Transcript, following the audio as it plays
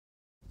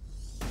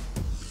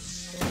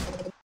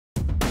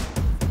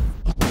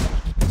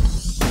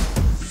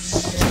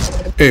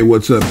Hey,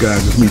 what's up,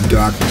 guys? It's me,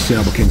 Doc from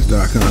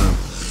SampleKings.com.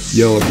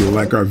 Yo, if you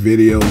like our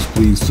videos,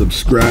 please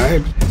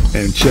subscribe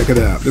and check it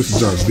out. This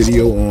is our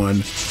video on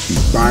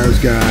the buyer's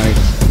guide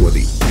for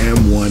the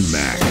M1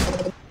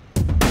 Mac.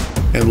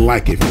 And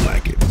like if you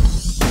like it.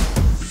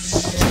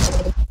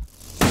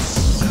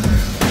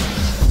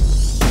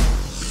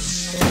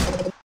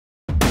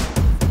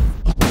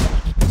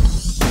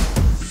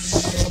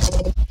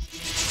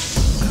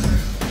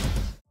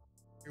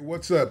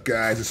 What's up,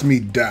 guys? It's me,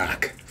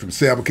 Doc, from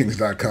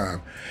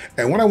SampleKings.com.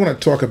 And what I want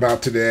to talk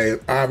about today,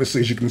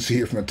 obviously, as you can see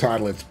here from the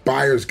title, it's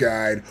Buyer's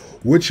Guide,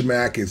 which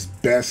Mac is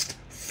best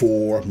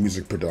for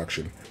music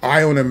production.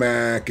 I own a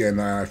Mac, and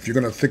if you're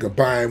going to think of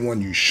buying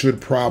one, you should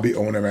probably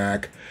own a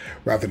Mac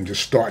rather than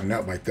just starting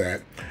out like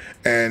that.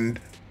 And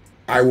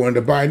I wanted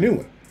to buy a new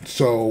one.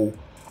 So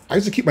I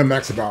used to keep my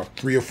Macs about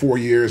 3 or 4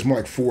 years, more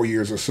like 4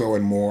 years or so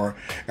and more.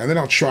 And then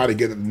I'll try to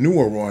get a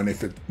newer one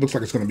if it looks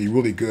like it's going to be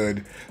really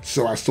good.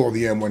 So I saw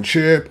the M1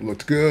 chip,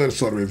 looked good,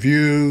 saw the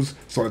reviews,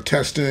 saw the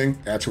testing,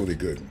 that's really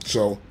good.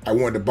 So I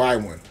wanted to buy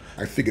one.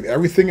 I figured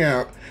everything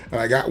out,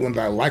 and I got one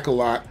that I like a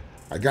lot.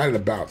 I got it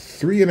about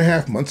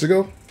 3.5 months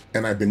ago,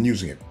 and I've been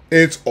using it.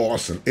 It's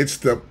awesome. It's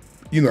the,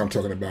 you know what I'm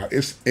talking about.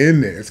 It's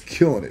in there. It's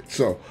killing it.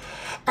 So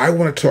I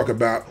want to talk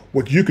about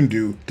what you can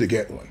do to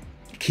get one.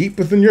 Keep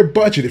within your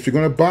budget if you're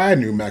going to buy a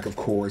new Mac, of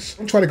course.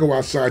 Don't try to go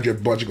outside your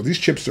budget because these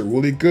chips are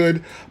really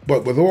good,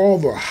 but with all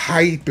the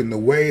hype and the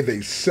way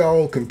they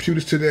sell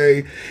computers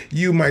today,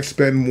 you might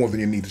spend more than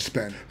you need to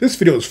spend. This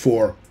video is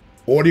for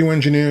audio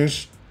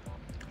engineers,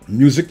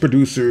 music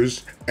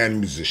producers, and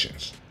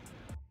musicians.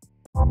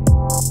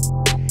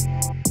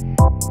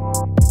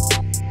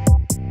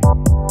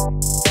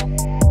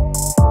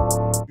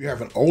 You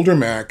have an older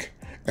Mac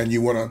and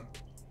you want to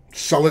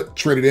sell it,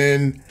 trade it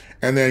in,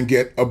 and then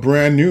get a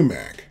brand new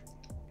Mac.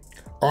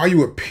 Are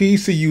you a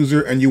PC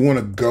user and you want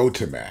to go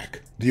to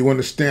Mac? Do you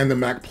understand the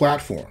Mac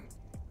platform?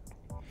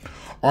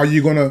 Are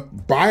you going to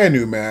buy a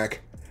new Mac,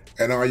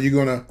 and are you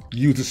going to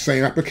use the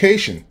same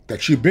application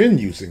that you've been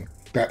using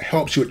that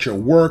helps you at your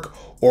work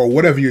or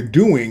whatever you're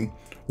doing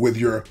with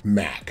your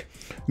Mac?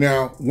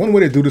 Now, one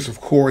way to do this, of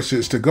course,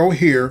 is to go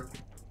here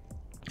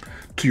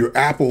to your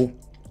Apple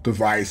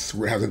device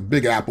where it has a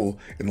big apple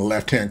in the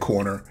left-hand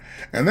corner,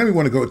 and then we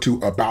want to go to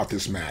About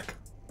This Mac.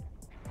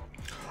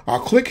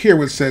 I'll click here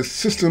where it says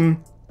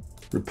System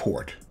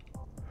Report.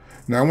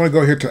 Now I want to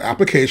go here to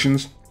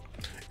Applications.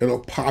 It'll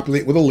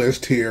populate with a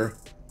list here.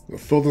 It'll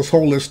fill this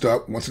whole list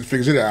up once it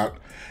figures it out.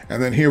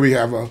 And then here we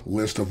have a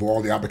list of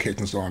all the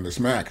applications on this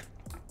Mac.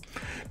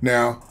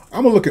 Now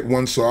I'm going to look at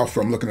one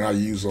software I'm looking at I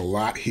use a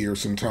lot here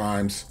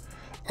sometimes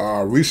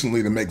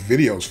recently to make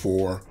videos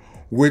for,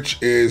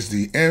 which is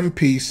the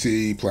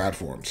MPC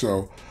platform.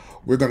 So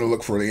we're going to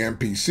look for the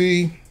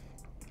MPC,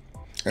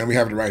 and we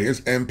have it right here.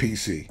 It's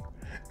MPC.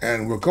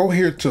 And we'll go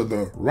here to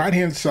the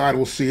right-hand side,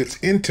 we'll see it's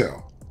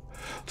Intel.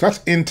 So that's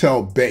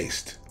Intel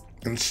based.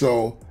 And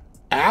so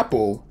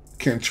Apple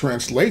can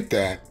translate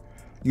that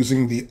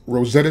using the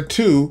Rosetta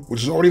 2,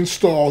 which is already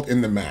installed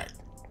in the Mac.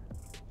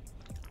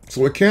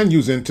 So it can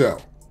use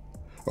Intel,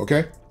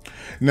 okay?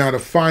 Now to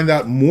find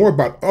out more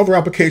about other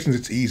applications,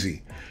 it's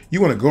easy. You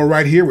wanna go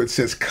right here where it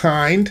says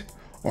Kind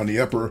on the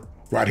upper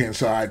right-hand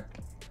side.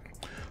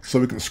 So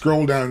we can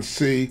scroll down and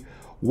see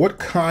what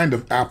kind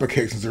of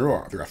applications there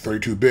are. There are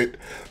 32-bit,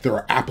 there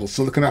are Apple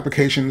Silicon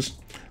applications,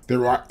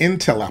 there are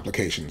Intel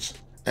applications,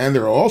 and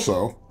there are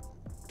also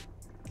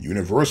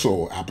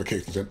universal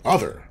applications and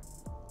other.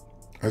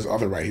 There's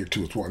other right here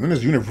too as well. And then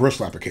there's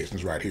universal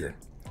applications right here.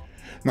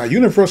 Now,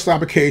 universal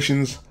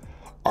applications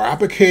are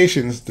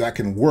applications that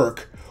can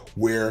work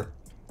where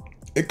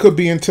it could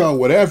be Intel,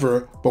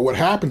 whatever, but what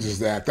happens is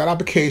that that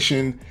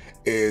application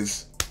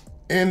is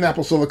in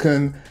Apple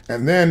Silicon,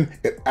 and then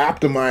it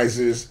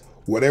optimizes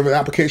whatever the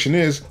application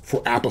is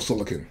for Apple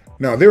Silicon.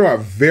 Now, there are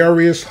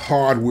various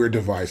hardware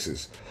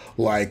devices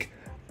like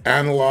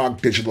analog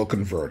digital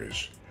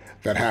converters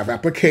that have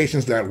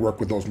applications that work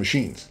with those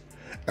machines.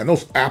 And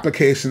those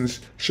applications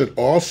should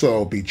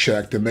also be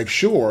checked to make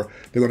sure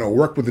they're going to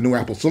work with the new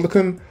Apple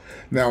Silicon.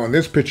 Now, in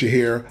this picture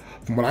here,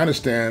 from what I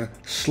understand,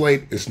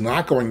 Slate is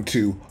not going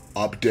to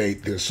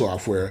update their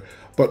software,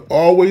 but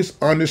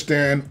always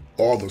understand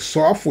all the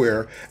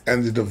software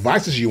and the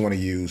devices you want to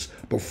use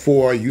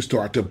before you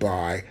start to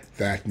buy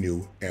that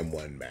new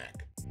M1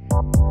 Mac.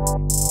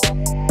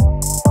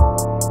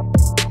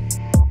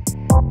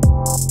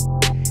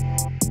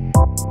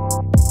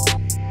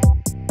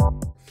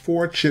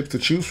 4 chips to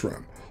choose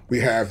from. We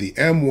have the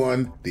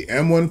M1, the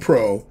M1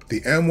 Pro,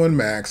 the M1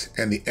 Max,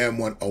 and the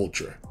M1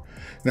 Ultra.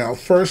 Now,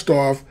 first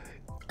off,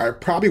 I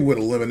probably would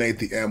eliminate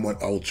the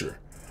M1 Ultra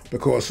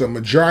because the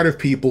majority of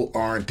people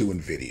aren't doing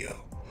video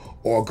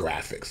or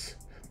graphics.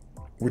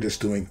 We're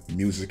just doing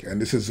music, and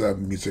this is a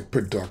music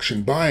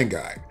production buying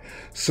guide.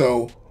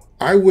 So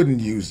I wouldn't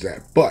use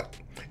that. But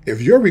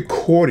if you're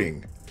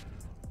recording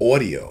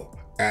audio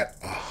at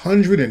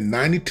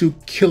 192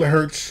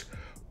 kilohertz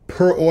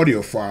per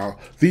audio file,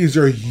 these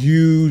are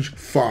huge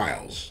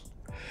files.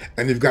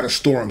 and you've got to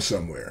store them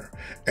somewhere.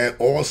 And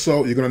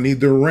also, you're going to need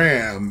the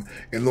RAM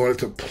in order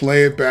to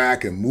play it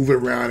back and move it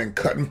around and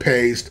cut and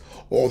paste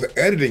all the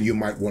editing you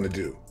might want to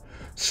do.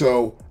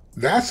 So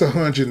that's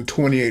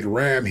 128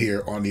 RAM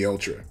here on the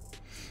Ultra.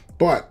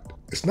 But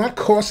it's not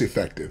cost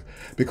effective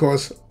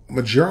because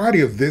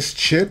majority of this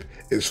chip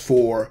is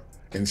for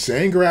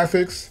insane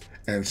graphics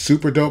and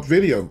super dope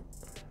video.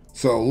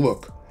 So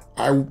look,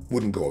 I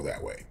wouldn't go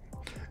that way.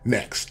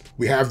 Next,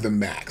 we have the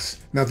Max.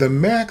 Now the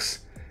Max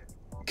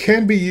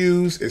can be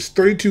used, it's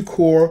 32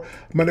 core.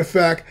 Matter of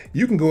fact,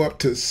 you can go up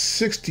to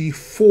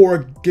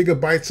 64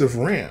 gigabytes of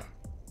RAM.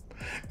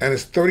 And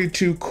it's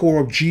 32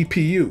 core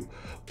GPU.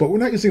 But we're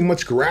not using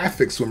much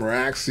graphics when we're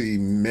actually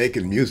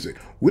making music.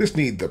 We just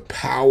need the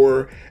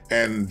power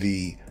and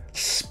the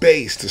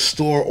space to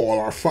store all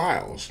our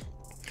files,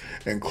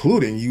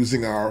 including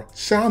using our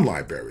sound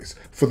libraries.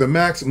 For the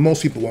Max,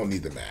 most people won't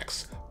need the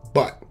Max.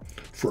 But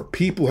for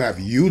people who have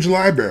huge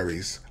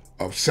libraries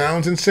of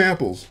sounds and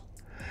samples,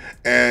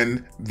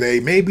 and they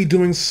may be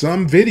doing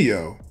some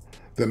video,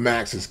 the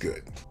Max is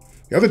good.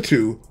 The other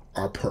two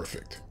are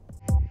perfect.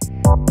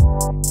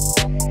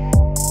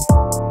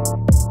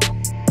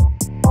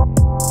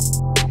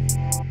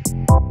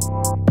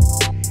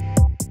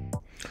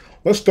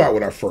 Let's start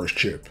with our first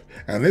chip,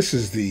 and this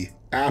is the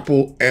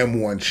Apple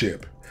M1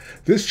 chip.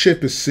 This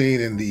chip is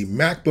seen in the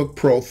MacBook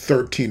Pro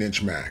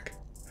 13-inch Mac.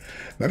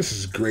 Now this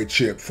is a great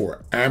chip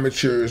for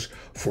amateurs,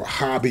 for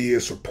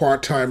hobbyists, for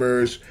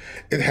part-timers.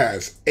 It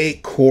has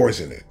 8 cores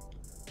in it,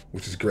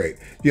 which is great.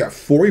 You have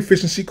 4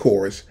 efficiency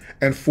cores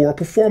and 4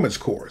 performance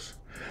cores.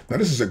 Now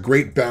this is a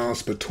great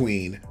balance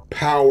between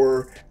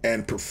power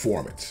and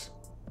performance.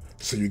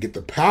 So you get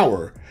the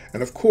power,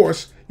 and of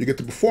course you get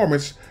the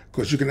performance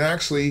because you can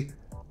actually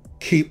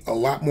keep a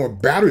lot more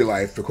battery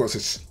life because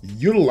it's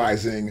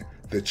utilizing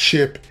the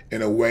chip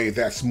in a way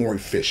that's more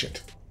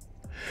efficient.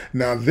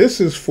 Now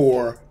this is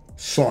for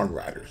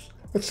songwriters.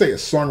 Let's say a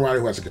songwriter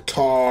who has a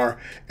guitar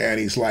and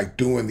he's like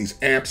doing these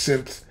amp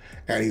synths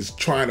and he's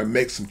trying to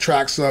make some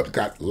tracks up,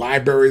 got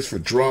libraries for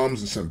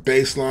drums and some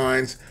bass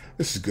lines.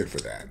 This is good for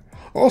that.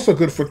 Also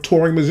good for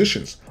touring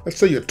musicians. Let's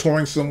say you're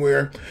touring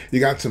somewhere, you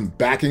got some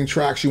backing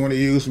tracks you want to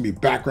use, maybe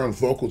background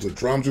vocals or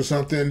drums or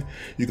something.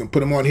 You can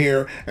put them on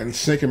here and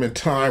sync them in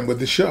time with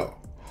the show.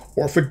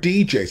 Or for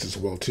DJs as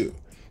well too.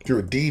 If you're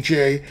a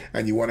DJ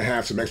and you want to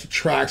have some extra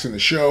tracks in the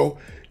show,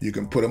 you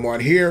can put them on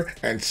here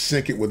and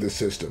sync it with the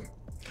system.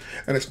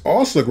 And it's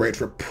also great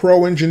for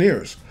pro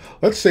engineers.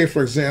 Let's say,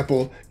 for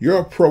example, you're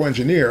a pro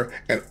engineer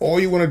and all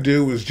you want to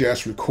do is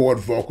just record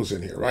vocals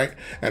in here, right?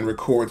 And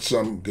record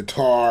some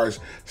guitars,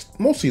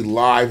 mostly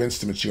live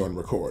instruments you want to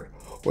record.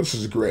 Well, this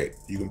is great.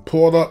 You can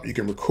pull it up, you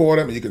can record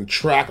them, and you can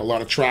track a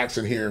lot of tracks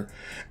in here,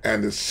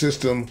 and the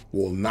system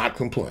will not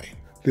complain.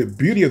 The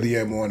beauty of the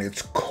M1,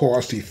 it's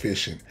cost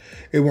efficient.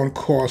 It won't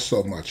cost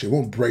so much. It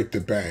won't break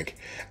the bank,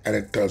 and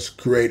it does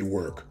great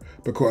work.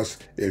 Because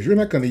if you're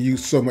not going to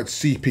use so much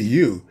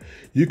CPU,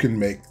 you can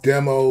make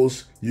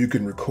demos, you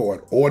can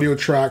record audio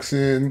tracks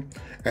in,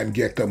 and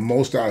get the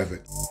most out of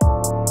it.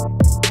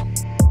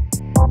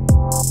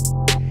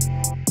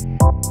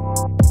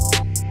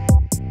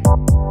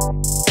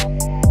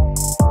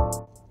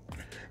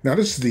 Now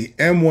this is the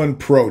M1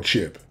 Pro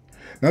chip.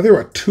 Now there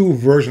are 2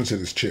 versions of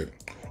this chip.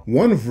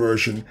 One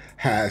version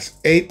has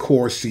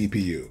 8-core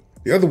CPU.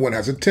 The other one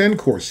has a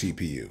 10-core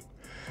CPU.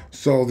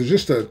 So there's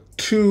just a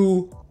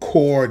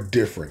 2-core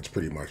difference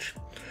pretty much.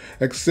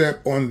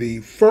 Except on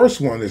the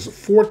first one is a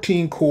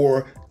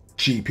 14-core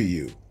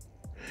GPU.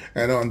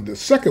 And on the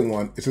second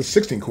one, it's a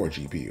 16-core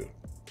GPU.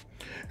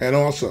 And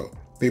also,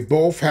 they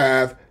both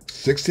have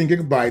 16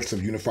 gigabytes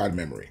of unified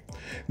memory.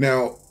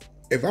 Now,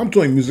 if I'm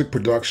doing music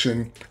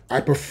production,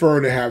 I prefer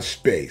to have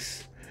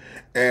space.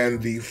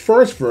 And the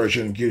first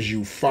version gives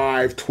you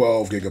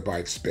 512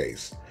 gigabyte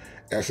space,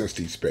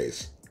 SSD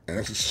space. And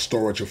that's a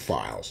storage of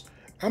files.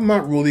 I'm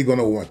not really going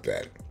to want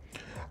that.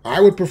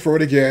 I would prefer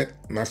to get,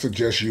 and I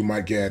suggest you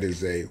might get,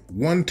 is a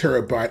 1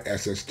 terabyte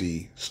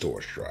SSD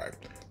storage drive.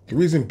 The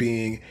reason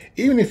being,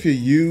 even if you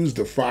use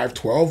the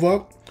 512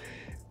 up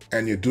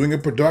and you're doing a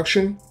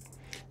production,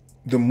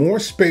 the more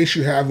space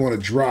you have on a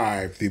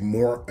drive, the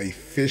more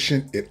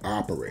efficient it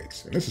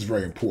operates. And this is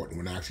very important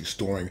when actually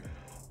storing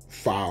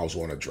files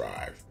on a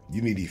drive.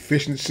 You need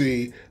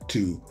efficiency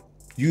to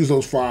use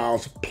those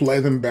files,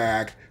 play them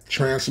back,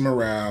 transfer them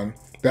around.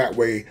 That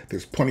way,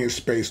 there's plenty of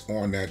space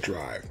on that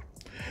drive.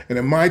 And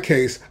in my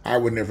case, I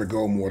would never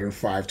go more than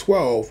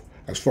 512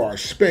 as far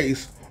as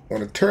space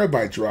on a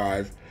terabyte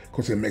drive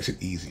because it makes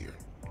it easier.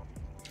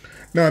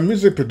 Now, in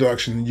music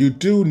production, you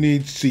do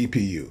need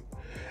CPU.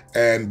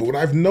 But what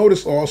I've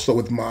noticed also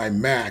with my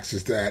Macs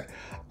is that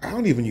I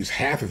don't even use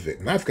half of it,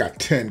 and I've got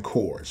 10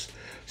 cores.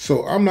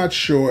 So I'm not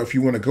sure if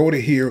you want to go to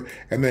here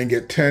and then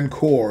get 10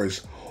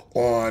 cores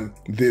on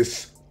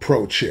this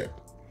Pro chip.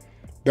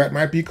 That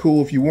might be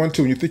cool if you want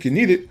to and you think you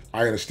need it.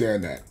 I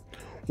understand that.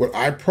 What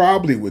I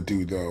probably would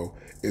do though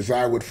is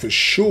I would for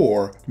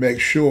sure make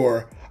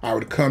sure I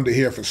would come to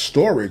here for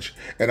storage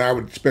and I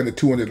would spend the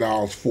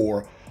 $200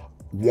 for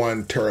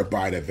 1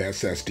 terabyte of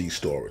SSD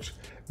storage.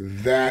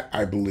 That,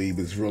 I believe,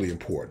 is really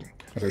important.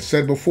 As I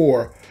said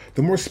before,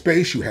 the more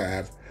space you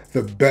have,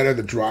 the better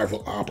the drive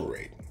will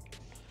operate.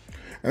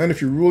 And then if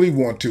you really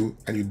want to,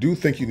 and you do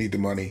think you need the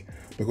money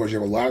because you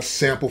have a lot of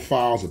sample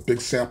files, a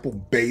big sample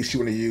base you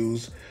want to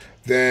use,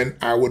 then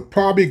I would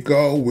probably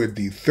go with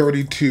the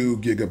 32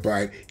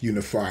 gigabyte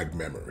unified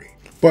memory.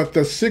 But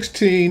the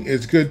 16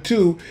 is good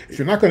too if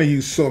you're not going to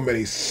use so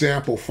many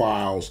sample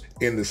files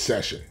in the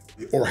session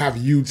or have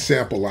huge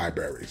sample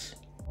libraries.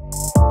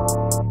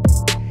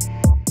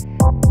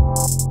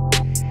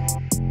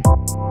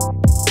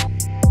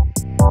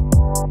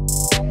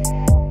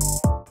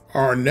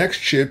 Our next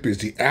chip is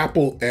the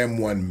Apple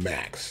M1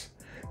 Max.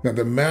 Now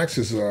the Max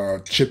is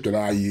a chip that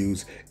I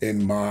use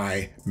in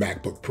my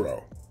MacBook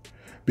Pro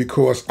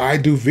because I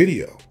do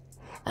video.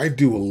 I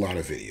do a lot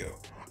of video.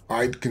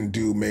 I can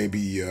do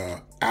maybe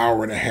an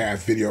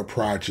hour-and-a-half video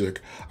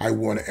project. I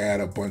want to add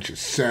a bunch of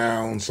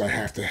sounds I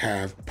have to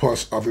have,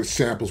 plus other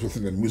samples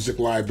within the music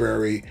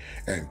library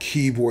and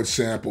keyboard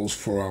samples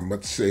from,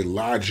 let's say,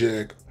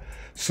 Logic.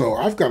 So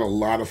I've got a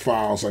lot of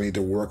files I need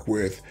to work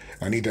with.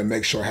 I need to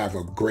make sure I have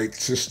a great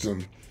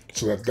system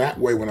so that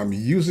way when I'm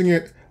using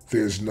it,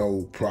 there's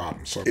no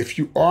problem. So if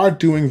you are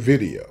doing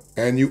video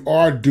and you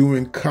are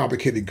doing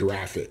complicated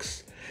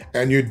graphics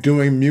and you're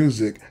doing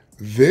music,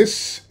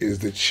 this is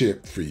the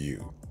chip for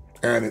you.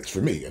 And it's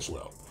for me as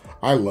well.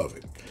 I love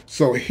it.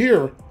 So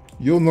here,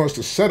 you'll notice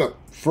the setup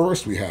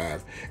first we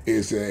have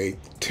is a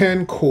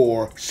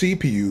 10-core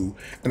CPU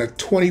and a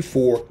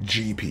 24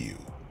 GPU.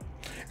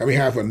 And we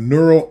have a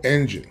neural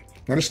engine.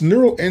 Now this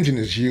neural engine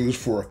is used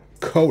for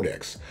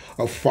codecs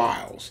of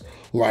files.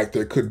 Like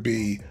there could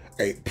be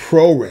a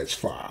ProRes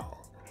file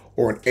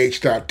or an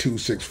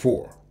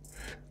H.264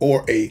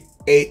 or a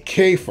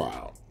 8K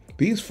file.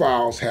 These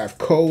files have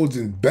codes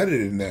embedded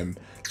in them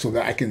so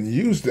that I can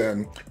use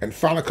them and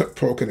Final Cut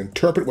Pro can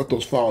interpret what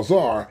those files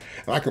are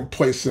and I can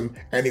place them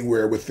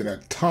anywhere within a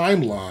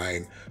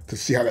timeline to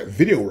see how that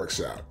video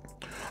works out.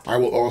 I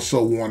will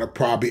also want to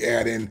probably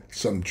add in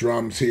some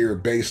drums here,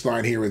 bass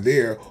line here or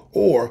there,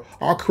 or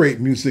I'll create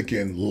music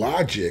in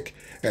Logic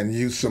and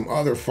use some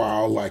other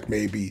file like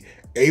maybe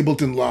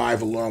Ableton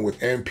Live along with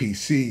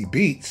MPC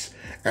beats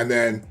and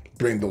then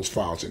bring those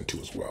files into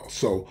as well.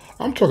 So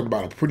I'm talking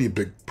about a pretty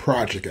big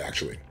project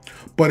actually.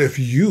 But if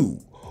you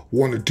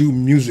want to do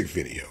music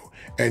video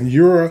and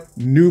you're a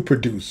new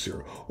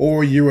producer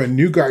or you're a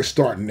new guy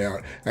starting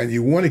out and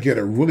you want to get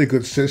a really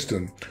good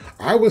system,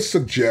 I would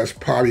suggest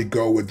probably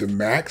go with the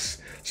Max,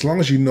 as long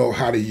as you know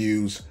how to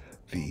use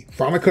the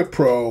Final Cut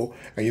Pro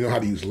and you know how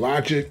to use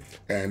Logic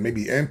and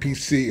maybe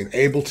MPC and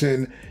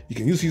Ableton. You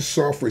can use these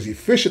softwares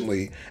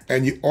efficiently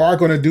and you are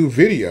going to do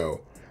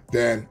video,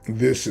 then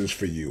this is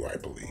for you, I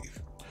believe.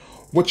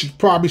 What you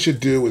probably should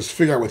do is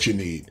figure out what you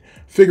need.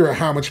 Figure out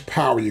how much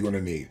power you're going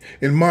to need.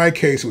 In my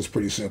case, it was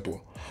pretty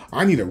simple.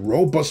 I need a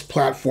robust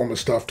platform of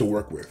stuff to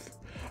work with.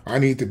 I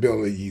need to be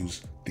able to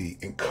use the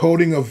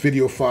encoding of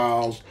video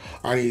files.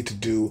 I need to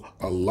do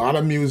a lot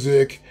of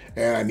music,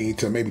 and I need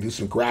to maybe do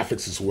some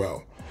graphics as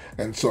well.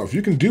 And so if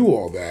you can do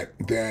all that,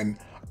 then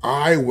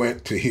I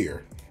went to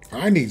here.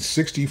 I need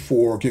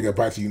 64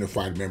 gigabytes of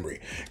unified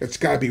memory. It's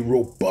got to be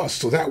robust,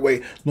 so that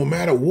way, no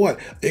matter what,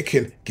 it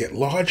can get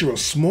larger or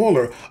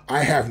smaller.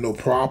 I have no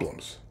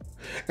problems.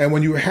 And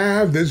when you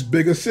have this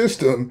bigger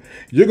system,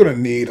 you're going to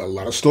need a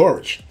lot of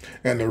storage.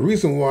 And the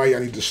reason why I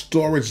need the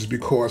storage is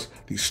because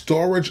the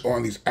storage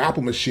on these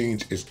Apple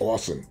machines is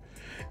awesome.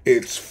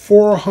 It's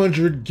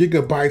 400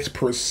 gigabytes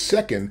per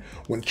second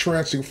when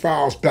transferring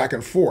files back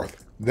and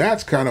forth.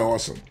 That's kind of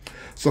awesome.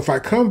 So if I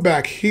come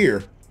back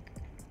here,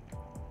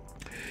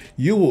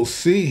 you will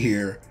see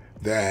here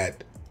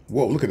that,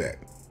 whoa, look at that.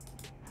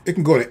 It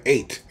can go to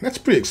 8. That's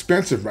pretty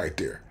expensive right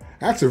there.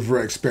 That's a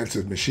very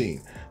expensive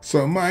machine.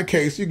 So in my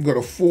case, you can go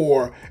to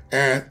 4,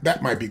 and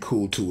that might be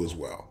cool too as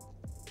well.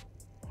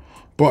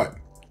 But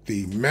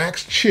the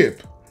Max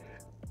chip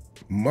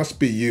must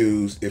be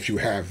used if you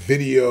have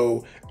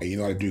video and you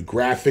know how to do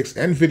graphics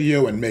and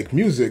video and make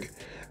music.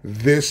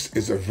 This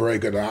is a very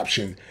good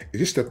option. It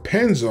just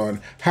depends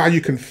on how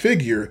you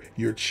configure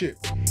your chip.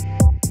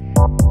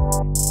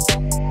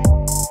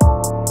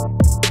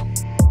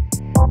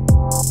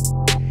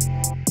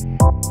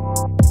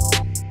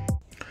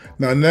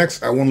 Now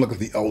next, I want to look at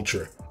the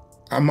Ultra.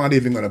 I'm not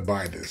even going to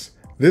buy this.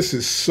 This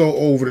is so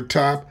over the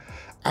top.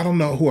 I don't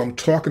know who I'm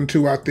talking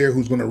to out there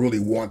who's going to really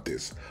want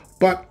this.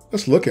 But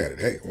let's look at it.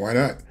 Hey, why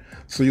not?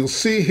 So you'll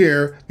see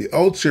here, the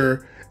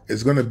Ultra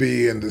is going to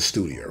be in the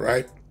studio,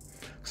 right?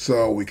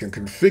 So we can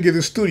configure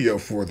the studio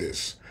for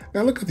this.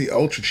 Now look at the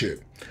Ultra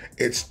chip.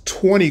 It's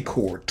 20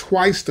 core,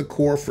 twice the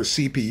core for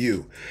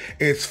CPU.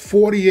 It's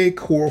 48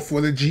 core for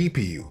the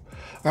GPU.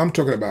 I'm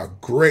talking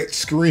about great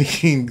screen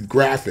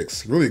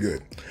graphics, really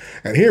good.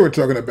 And here we're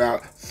talking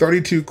about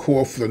 32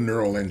 core for the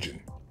neural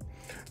engine.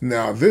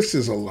 Now this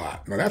is a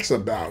lot. Now that's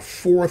about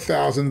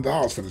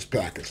 $4,000 for this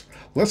package.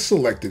 Let's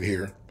select it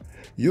here.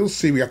 You'll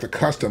see we have to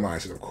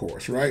customize it, of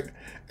course, right?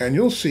 And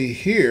you'll see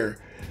here,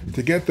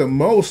 to get the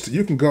most,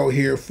 you can go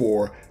here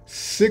for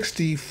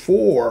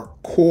 64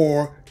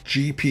 core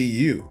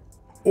GPU.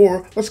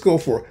 Or let's go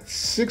for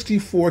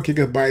 64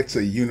 gigabytes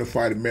of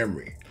unified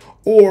memory.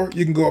 Or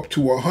you can go up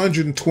to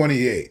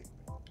 128,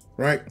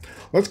 right?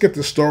 Let's get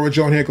the storage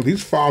on here because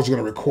these files are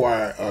going to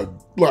require a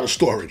lot of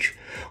storage.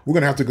 We're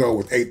going to have to go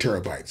with 8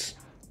 terabytes.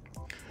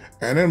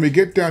 And then we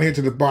get down here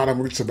to the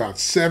bottom, it's about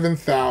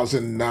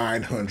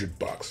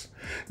 $7,900.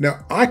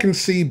 Now, I can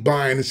see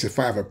buying this if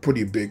I have a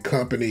pretty big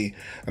company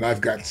and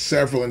I've got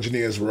several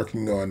engineers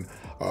working on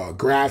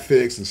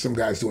graphics and some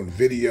guys doing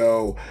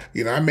video.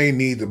 You know, I may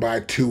need to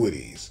buy 2 of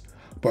these.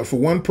 But for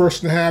one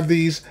person to have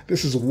these,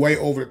 this is way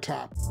over the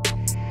top.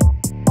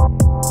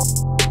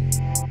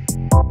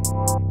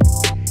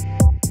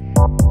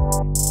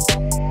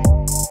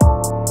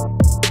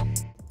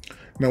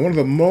 Now, one of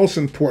the most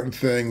important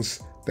things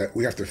that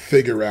we have to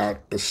figure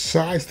out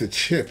besides the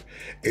chip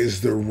is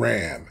the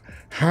RAM.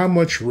 How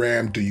much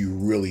RAM do you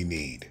really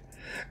need?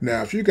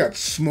 Now, if you got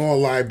small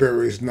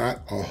libraries,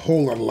 not a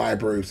whole lot of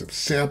libraries of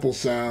sample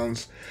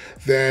sounds,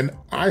 then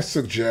I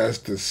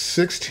suggest the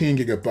 16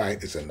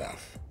 gigabyte is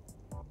enough.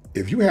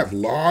 If you have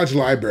large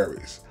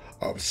libraries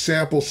of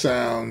sample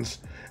sounds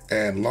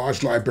and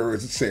large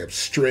libraries, let's say of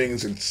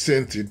strings and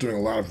synths, you're doing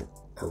a lot of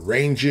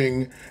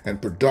arranging and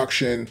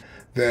production,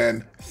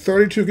 then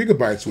 32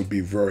 gigabytes would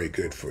be very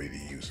good for you to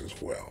use as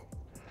well.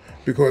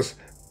 Because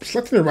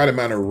selecting the right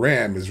amount of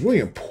RAM is really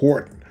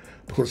important,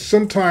 because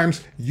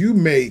sometimes you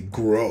may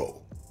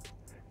grow.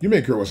 You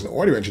may grow as an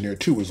audio engineer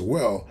too as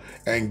well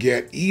and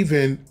get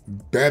even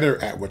better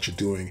at what you're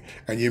doing,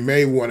 and you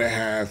may want to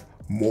have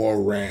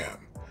more RAM.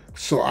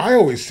 So I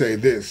always say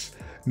this,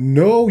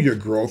 know your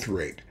growth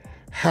rate,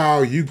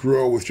 how you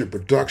grow with your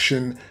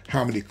production,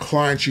 how many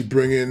clients you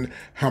bring in,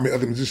 how many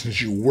other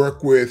musicians you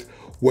work with,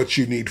 what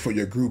you need for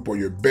your group or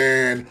your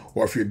band,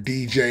 or if you're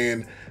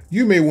DJing,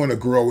 you may want to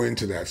grow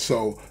into that.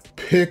 So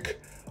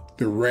pick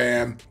the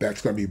RAM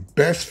that's going to be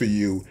best for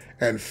you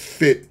and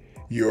fit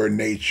your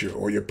nature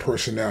or your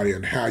personality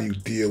and how you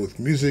deal with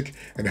music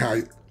and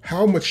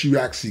how much you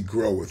actually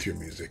grow with your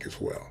music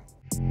as well.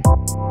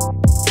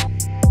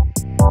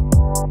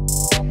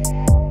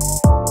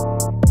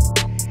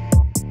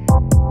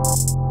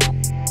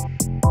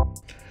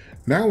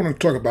 Now I want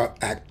to talk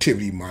about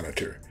Activity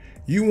Monitor.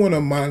 You want to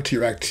monitor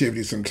your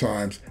activity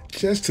sometimes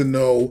just to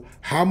know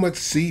how much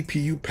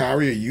CPU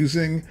power you're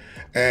using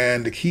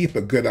and to keep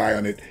a good eye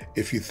on it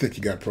if you think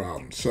you got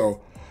problems.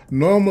 So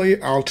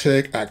normally I'll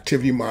take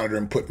Activity Monitor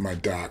and put in my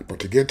dock, but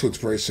to get to it's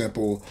very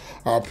simple.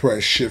 I'll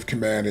press Shift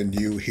Command and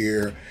U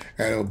here,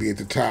 and it'll be at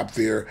the top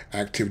there,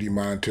 Activity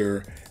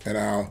Monitor, and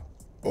I'll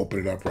open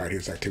it up right here,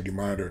 it's Activity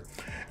Monitor.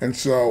 And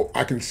so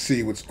I can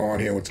see what's on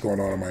here, what's going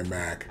on my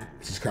Mac,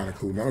 which is kind of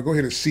cool. Now I'll go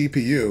here to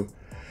CPU,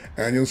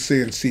 and you'll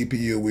see in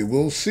CPU, we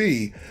will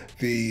see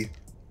the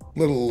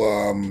little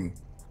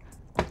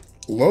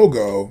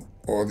logo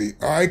or the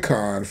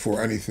icon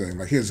for anything.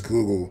 Like here's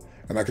Google,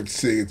 and I can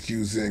see it's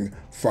using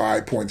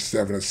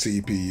 5.7 of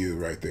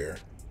CPU right there.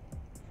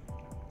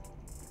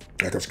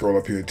 I can scroll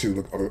up here too,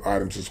 look at other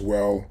items as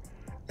well.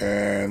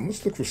 And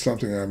let's look for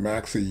something I'm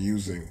actually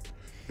using.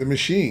 The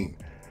machine.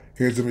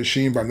 Here's the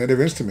machine by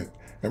Native Instrument,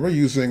 and we're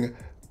using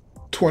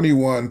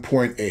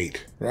 21.8,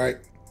 right?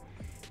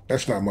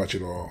 That's not much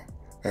at all.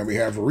 And we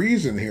have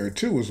Reason here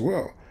too as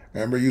well,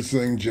 and we're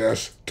using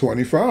just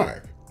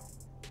 25.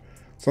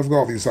 So I've got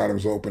all these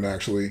items open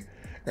actually.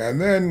 And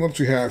then what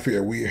we have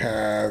here, we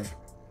have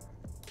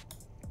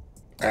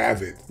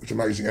Avid, which I'm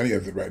not using any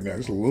of it right now,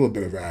 just a little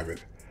bit of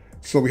Avid.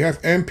 So we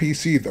have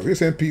MPC though.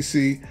 Here's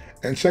MPC,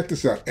 and check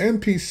this out.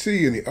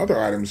 MPC and the other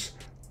items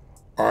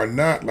are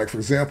not, like for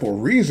example,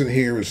 Reason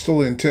here is still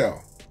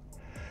Intel.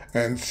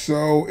 And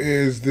so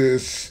is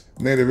this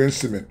Native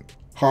Instrument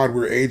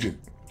hardware agent.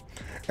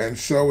 And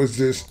so is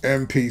this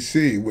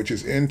MPC, which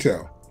is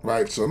Intel,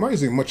 right? So I'm not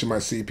using much of my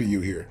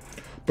CPU here.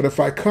 But if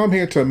I come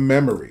here to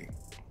memory,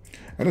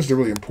 and this is a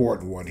really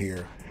important one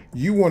here,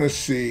 you want to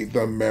see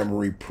the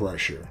memory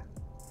pressure.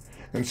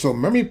 And so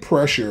memory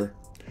pressure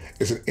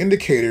is an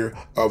indicator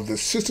of the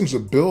system's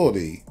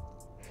ability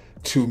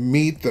to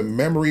meet the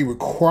memory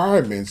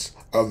requirements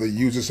of the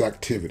user's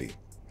activity.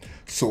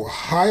 So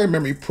higher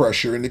memory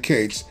pressure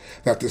indicates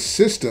that the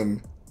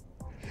system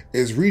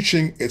is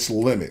reaching its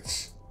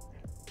limits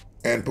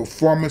and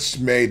performance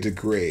may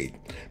degrade.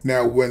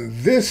 Now,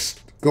 when this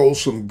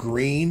goes from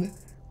green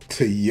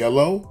to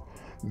yellow,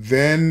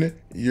 then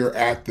you're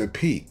at the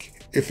peak.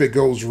 If it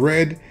goes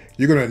red,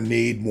 you're gonna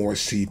need more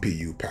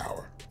CPU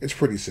power. It's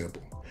pretty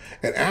simple.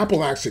 And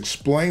Apple actually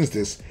explains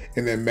this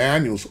in their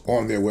manuals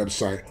on their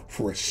website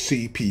for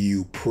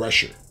CPU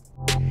pressure.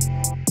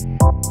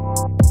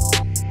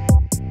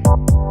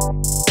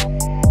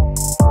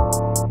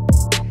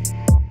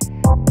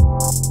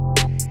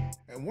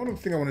 And one other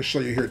thing I want to show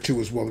you here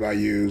too as well that I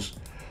use,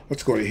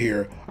 let's go to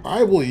here.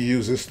 I will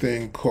use this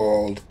thing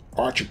called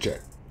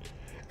Archicheat.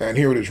 And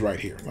here it is right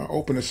here. I'll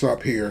open this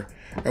up here.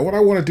 And what I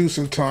want to do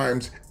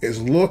sometimes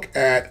is look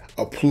at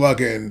a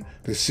plugin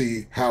to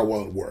see how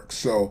well it works.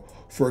 So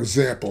for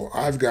example,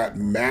 I've got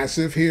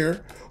Massive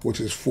here, which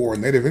is for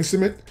Native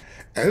Instrument,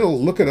 and it'll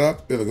look it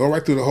up. It'll go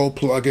right through the whole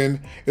plugin.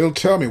 It'll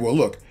tell me, well,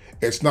 look,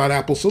 it's not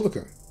Apple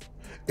Silicon.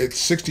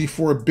 it's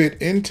 64-bit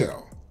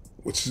Intel,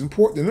 which is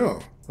important to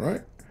know,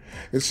 right?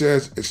 It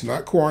says it's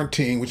not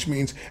quarantined, which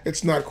means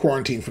it's not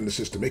quarantined from the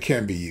system. It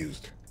can be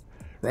used,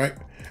 right?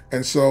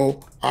 And so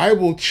I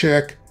will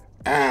check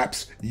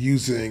apps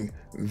using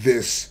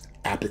this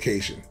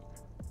application.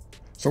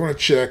 So I want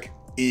to check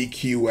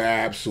EQ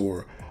apps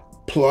or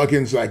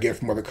plugins I get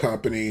from other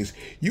companies.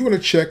 You want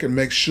to check and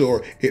make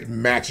sure it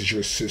matches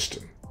your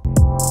system.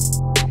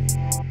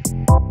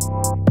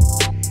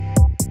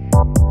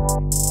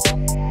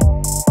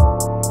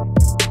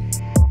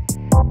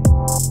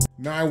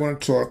 Now I want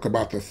to talk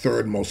about the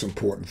third most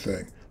important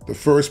thing. The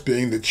first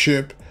being the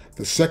chip,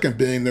 the second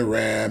being the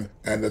RAM,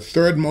 and the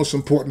third most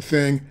important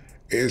thing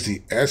is the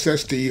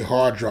SSD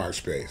hard drive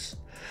space.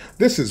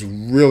 This is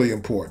really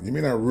important. You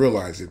may not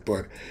realize it,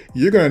 but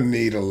you're going to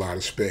need a lot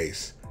of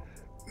space.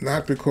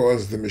 Not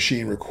because the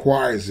machine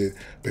requires it,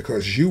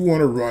 because you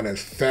want to run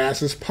as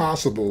fast as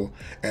possible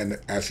and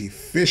as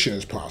efficient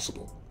as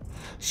possible.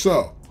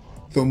 So,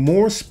 the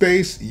more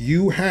space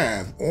you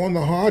have on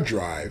the hard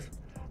drive,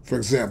 for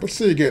example, let's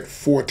say you get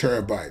 4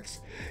 terabytes,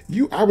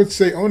 I would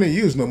say only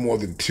use no more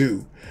than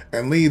 2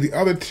 and leave the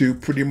other 2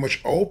 pretty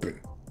much open.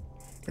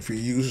 If you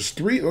use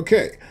 3,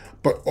 okay,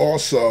 but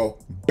also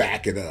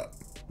back it up.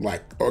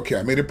 Like, okay,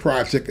 I made a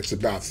project, it's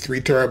about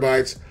 3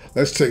 terabytes,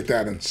 let's take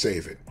that and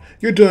save it.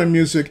 You're doing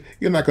music,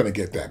 you're not going to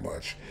get that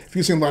much. If you're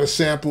using a lot of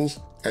samples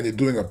and you're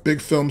doing a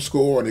big film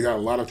score and you got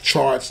a lot of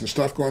charts and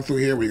stuff going through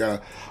here, we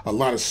got a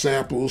lot of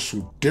samples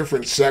through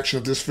different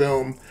sections of this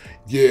film,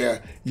 yeah,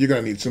 you're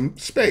going to need some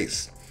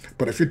space.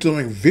 But if you're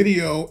doing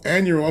video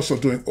and you're also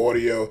doing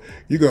audio,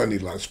 you're going to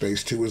need a lot of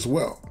space too as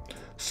well.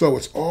 So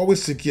it's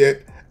always to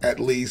get at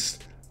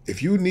least,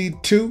 if you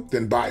need 2,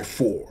 then buy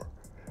 4.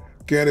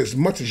 Get as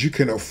much as you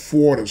can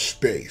afford of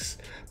space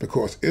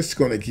because it's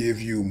going to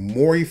give you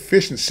more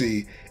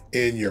efficiency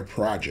in your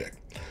project.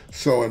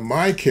 So in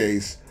my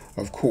case,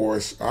 of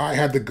course, I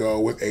had to go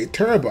with 8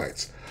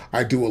 terabytes.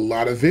 I do a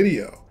lot of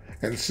video.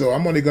 And so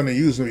I'm only going to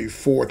use maybe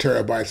 4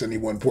 terabytes at any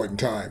one point in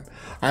time.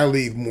 I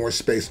leave more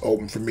space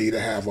open for me to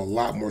have a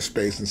lot more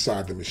space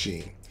inside the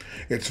machine.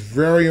 It's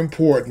very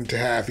important to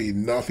have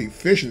enough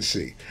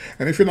efficiency.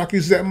 And if you're not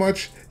using that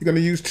much, you're going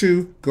to use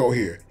 2, go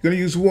here. You're going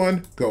to use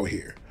 1, go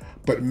here.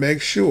 But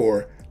make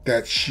sure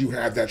that you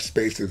have that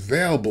space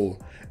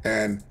available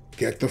and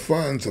get the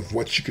funds of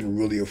what you can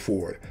really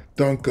afford.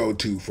 Don't go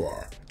too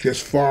far.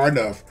 Just far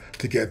enough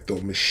to get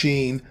the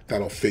machine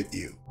that'll fit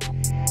you.